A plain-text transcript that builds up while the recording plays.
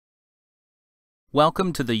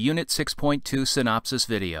Welcome to the Unit 6.2 Synopsis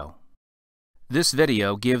video. This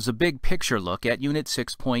video gives a big picture look at Unit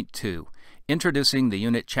 6.2, introducing the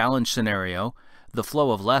unit challenge scenario, the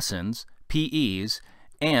flow of lessons, PEs,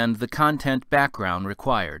 and the content background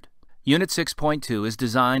required. Unit 6.2 is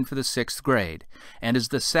designed for the 6th grade and is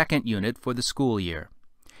the second unit for the school year.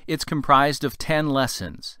 It's comprised of 10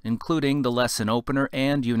 lessons, including the lesson opener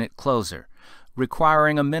and unit closer,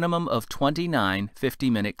 requiring a minimum of 29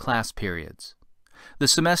 50-minute class periods. The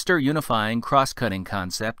semester unifying cross-cutting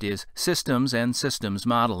concept is Systems and Systems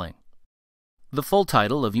Modeling. The full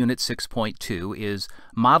title of Unit 6.2 is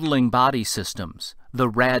Modeling Body Systems, the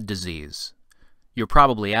RAD Disease. You're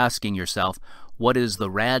probably asking yourself, what is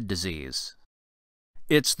the RAD disease?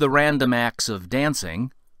 It's the random acts of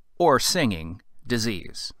dancing, or singing,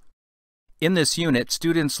 disease. In this unit,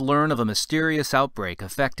 students learn of a mysterious outbreak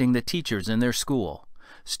affecting the teachers in their school.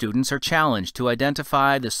 Students are challenged to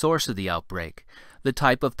identify the source of the outbreak, the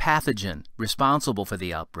type of pathogen responsible for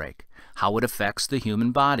the outbreak, how it affects the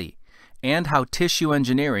human body, and how tissue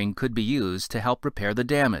engineering could be used to help repair the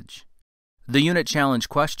damage. The unit challenge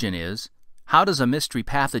question is, how does a mystery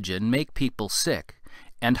pathogen make people sick,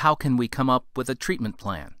 and how can we come up with a treatment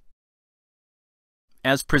plan?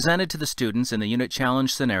 As presented to the students in the unit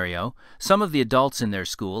challenge scenario, some of the adults in their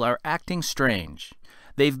school are acting strange.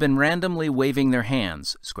 They've been randomly waving their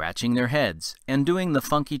hands, scratching their heads, and doing the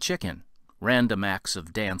funky chicken, random acts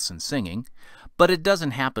of dance and singing, but it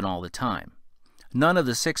doesn't happen all the time. None of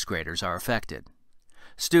the 6th graders are affected.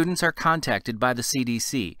 Students are contacted by the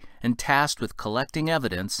CDC and tasked with collecting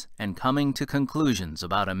evidence and coming to conclusions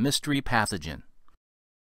about a mystery pathogen.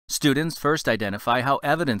 Students first identify how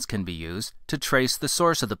evidence can be used to trace the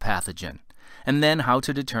source of the pathogen, and then how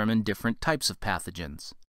to determine different types of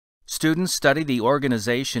pathogens. Students study the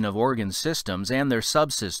organization of organ systems and their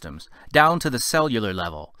subsystems down to the cellular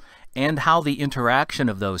level, and how the interaction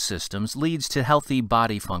of those systems leads to healthy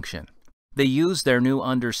body function. They use their new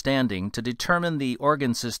understanding to determine the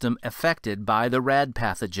organ system affected by the RAD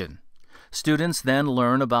pathogen. Students then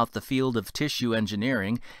learn about the field of tissue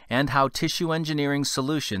engineering and how tissue engineering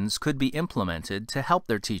solutions could be implemented to help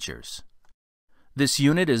their teachers. This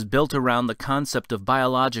unit is built around the concept of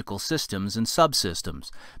biological systems and subsystems,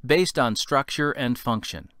 based on structure and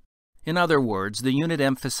function. In other words, the unit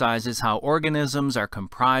emphasizes how organisms are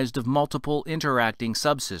comprised of multiple interacting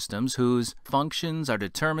subsystems whose functions are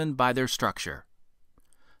determined by their structure.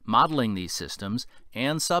 Modeling these systems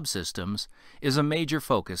and subsystems is a major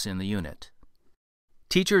focus in the unit.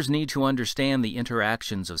 Teachers need to understand the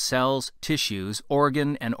interactions of cells, tissues,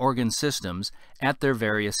 organ, and organ systems at their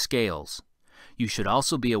various scales. You should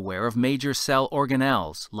also be aware of major cell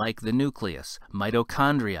organelles like the nucleus,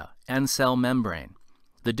 mitochondria, and cell membrane,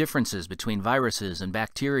 the differences between viruses and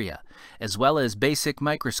bacteria, as well as basic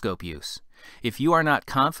microscope use. If you are not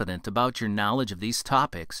confident about your knowledge of these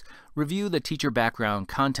topics, review the Teacher Background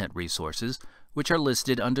Content resources, which are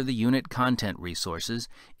listed under the Unit Content Resources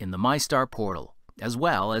in the MyStar portal, as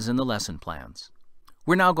well as in the lesson plans.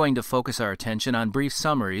 We're now going to focus our attention on brief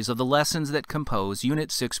summaries of the lessons that compose Unit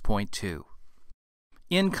 6.2.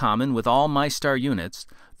 In common with all MyStar units,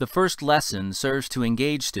 the first lesson serves to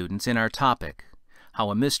engage students in our topic, how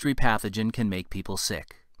a mystery pathogen can make people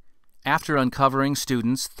sick. After uncovering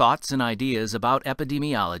students' thoughts and ideas about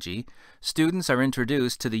epidemiology, students are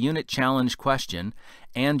introduced to the unit challenge question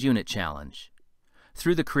and unit challenge.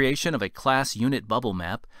 Through the creation of a class unit bubble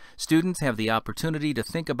map, students have the opportunity to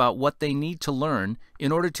think about what they need to learn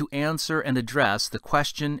in order to answer and address the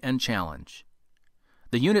question and challenge.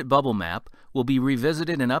 The unit bubble map will be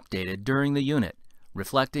revisited and updated during the unit,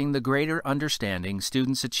 reflecting the greater understanding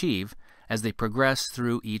students achieve as they progress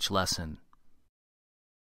through each lesson.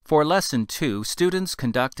 For Lesson 2, students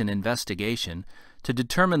conduct an investigation to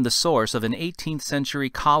determine the source of an 18th century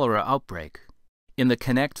cholera outbreak. In the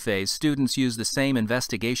Connect phase, students use the same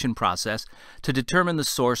investigation process to determine the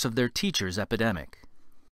source of their teacher's epidemic.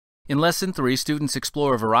 In Lesson 3, students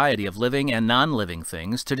explore a variety of living and non-living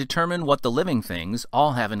things to determine what the living things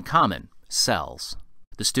all have in common: cells.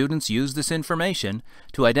 The students use this information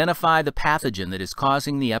to identify the pathogen that is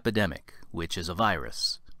causing the epidemic, which is a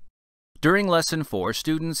virus. During Lesson 4,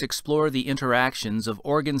 students explore the interactions of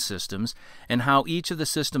organ systems and how each of the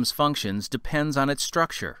system's functions depends on its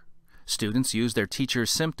structure. Students use their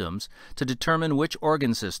teacher's symptoms to determine which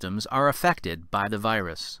organ systems are affected by the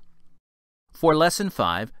virus. For Lesson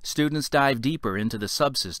 5, students dive deeper into the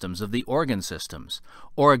subsystems of the organ systems,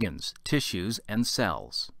 organs, tissues, and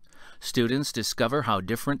cells. Students discover how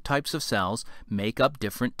different types of cells make up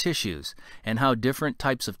different tissues, and how different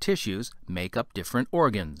types of tissues make up different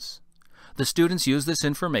organs. The students use this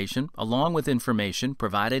information, along with information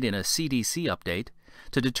provided in a CDC update,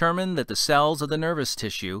 to determine that the cells of the nervous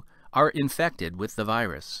tissue are infected with the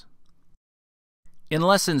virus. In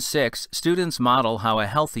Lesson 6, students model how a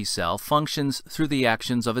healthy cell functions through the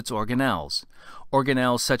actions of its organelles.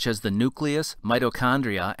 Organelles such as the nucleus,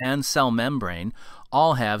 mitochondria, and cell membrane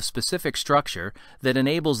all have specific structure that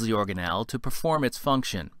enables the organelle to perform its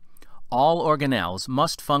function. All organelles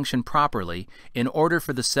must function properly in order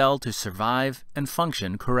for the cell to survive and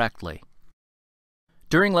function correctly.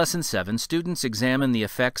 During Lesson 7, students examine the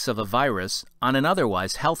effects of a virus on an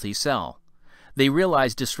otherwise healthy cell. They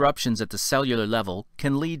realize disruptions at the cellular level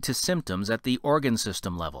can lead to symptoms at the organ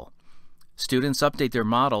system level. Students update their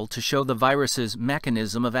model to show the virus's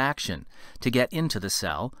mechanism of action to get into the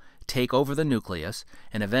cell, take over the nucleus,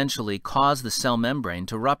 and eventually cause the cell membrane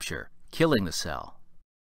to rupture, killing the cell.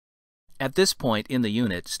 At this point in the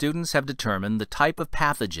unit, students have determined the type of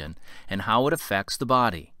pathogen and how it affects the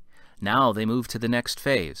body. Now they move to the next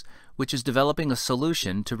phase, which is developing a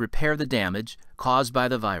solution to repair the damage caused by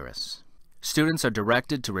the virus. Students are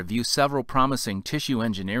directed to review several promising tissue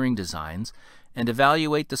engineering designs and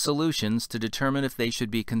evaluate the solutions to determine if they should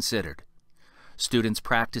be considered. Students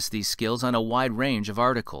practice these skills on a wide range of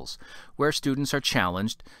articles, where students are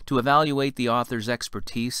challenged to evaluate the author's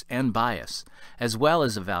expertise and bias, as well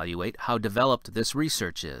as evaluate how developed this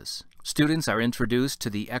research is. Students are introduced to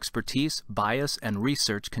the expertise, bias, and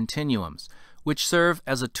research continuums, which serve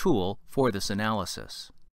as a tool for this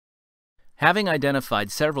analysis. Having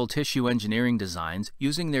identified several tissue engineering designs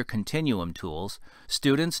using their continuum tools,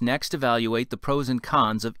 students next evaluate the pros and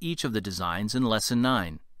cons of each of the designs in Lesson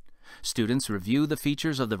 9. Students review the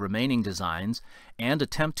features of the remaining designs and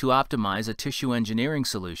attempt to optimize a tissue engineering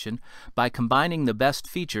solution by combining the best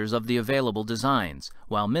features of the available designs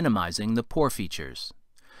while minimizing the poor features.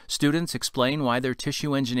 Students explain why their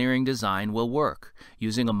tissue engineering design will work,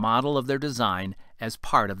 using a model of their design as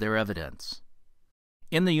part of their evidence.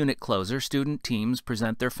 In the unit closer, student teams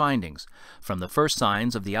present their findings, from the first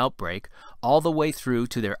signs of the outbreak all the way through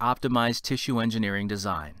to their optimized tissue engineering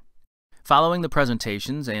design. Following the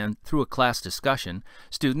presentations and through a class discussion,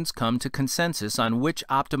 students come to consensus on which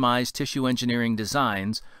optimized tissue engineering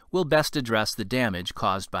designs will best address the damage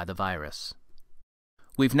caused by the virus.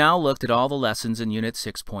 We've now looked at all the lessons in Unit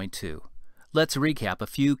 6.2. Let's recap a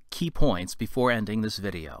few key points before ending this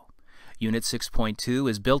video. Unit 6.2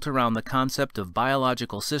 is built around the concept of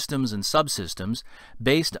biological systems and subsystems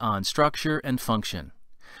based on structure and function.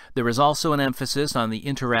 There is also an emphasis on the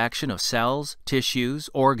interaction of cells, tissues,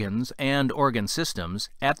 organs, and organ systems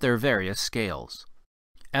at their various scales.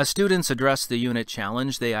 As students address the unit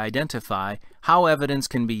challenge, they identify how evidence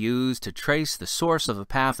can be used to trace the source of a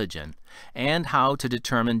pathogen and how to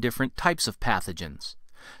determine different types of pathogens.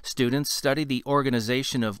 Students study the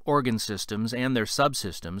organization of organ systems and their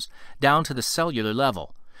subsystems down to the cellular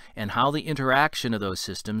level, and how the interaction of those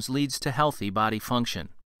systems leads to healthy body function.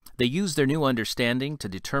 They use their new understanding to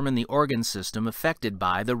determine the organ system affected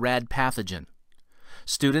by the RAD pathogen.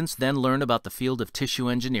 Students then learn about the field of tissue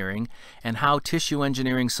engineering and how tissue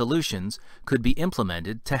engineering solutions could be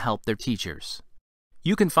implemented to help their teachers.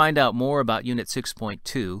 You can find out more about Unit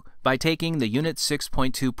 6.2 by taking the Unit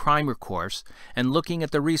 6.2 Primer course and looking at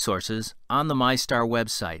the resources on the MyStar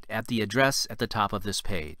website at the address at the top of this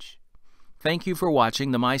page. Thank you for watching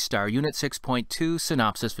the MyStar Unit 6.2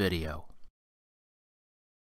 Synopsis video.